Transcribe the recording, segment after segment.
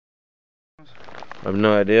I have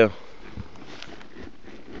no idea.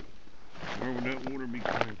 Where would that water be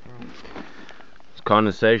coming from? It's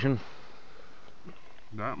condensation.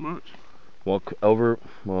 That much? Well, over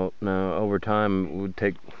time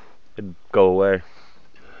it'd go away.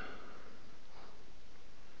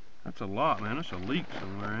 That's a lot, man. That's a leak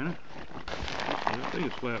somewhere, ain't it? That thing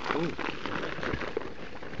is flat full.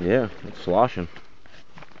 Yeah, it's sloshing.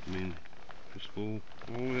 I mean, it's full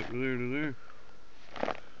all the way up to there to there.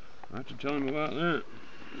 I have to tell him about that.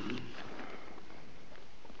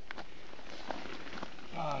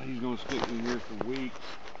 God, he's gonna stick me here for weeks.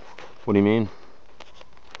 What do you mean?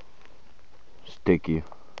 Stick you?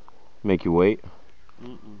 Make you wait?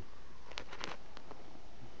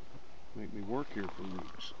 Make me work here for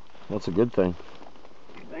weeks. That's a good thing.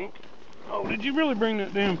 You think? Oh, did you really bring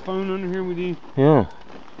that damn phone under here with you? Yeah.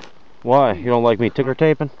 Why? You don't like me ticker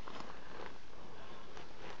taping?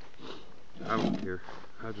 I don't care.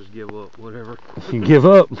 I'll just give up, whatever. You give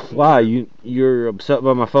up? Why? You're upset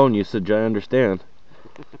by my phone usage, I understand.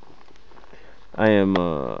 I am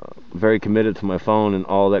very committed to my phone and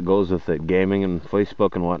all that goes with it, gaming and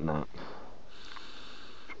Facebook and whatnot.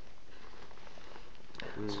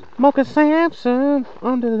 Smoking Samson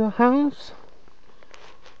under the house.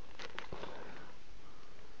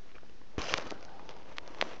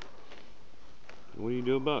 What do you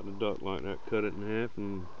do about the duct like that? Cut it in half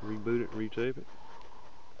and reboot it, retape it?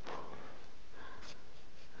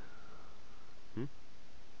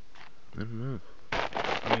 I don't know.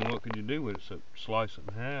 I mean, what could you do with it? So slice it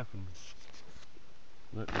in half and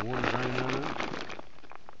let the water drain out of it?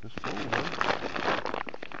 That's full, huh?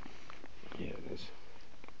 Yeah, it is.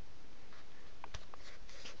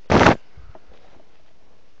 I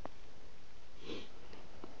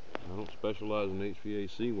don't specialize in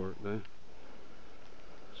HVAC work, though.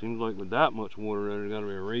 Seems like with that much water, there's got to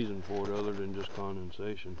be a reason for it other than just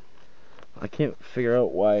condensation. I can't figure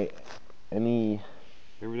out why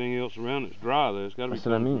Everything else around it's dry, though. It's got to be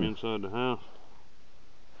coming from inside the house.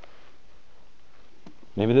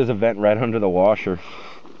 Maybe there's a vent right under the washer.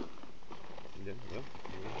 Yeah, well,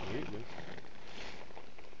 there you go.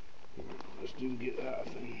 Let's do get that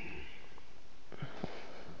thing.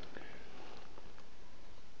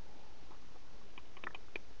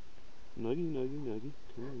 Nuggy, nuggy, nuggy.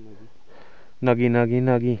 Come on, nuggy. Nuggy, nuggy,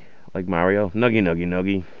 nuggy. Like Mario. Nuggy, nuggy,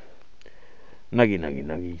 nuggy. Nuggy, nuggy,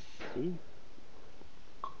 nuggy. See?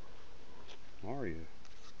 Mario.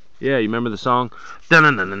 Yeah, you remember the song?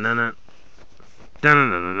 Dun-dun-dun-dun-dun.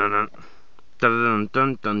 Dun-dun-dun-dun-dun.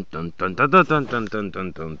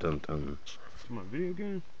 Dun-dun-dun-dun-dun-dun-dun-dun-dun-dun-dun. It's my video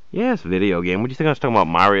game? Yeah, it's a video game. What do you think I was talking about?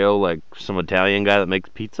 Mario, like some Italian guy that makes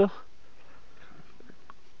pizza?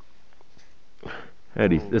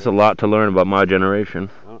 Eddie, there's a lot to learn about my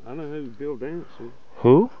generation. I know who Bill Dance is.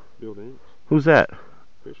 Who? Bill Dance. Who's that?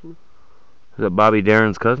 Fisherman? Is that Bobby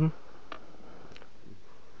Darin's cousin?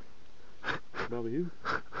 Bobby who?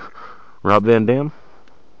 Rob Van Dam?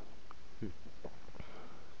 Yeah.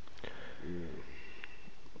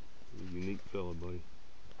 Unique fella, buddy.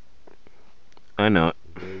 I know it.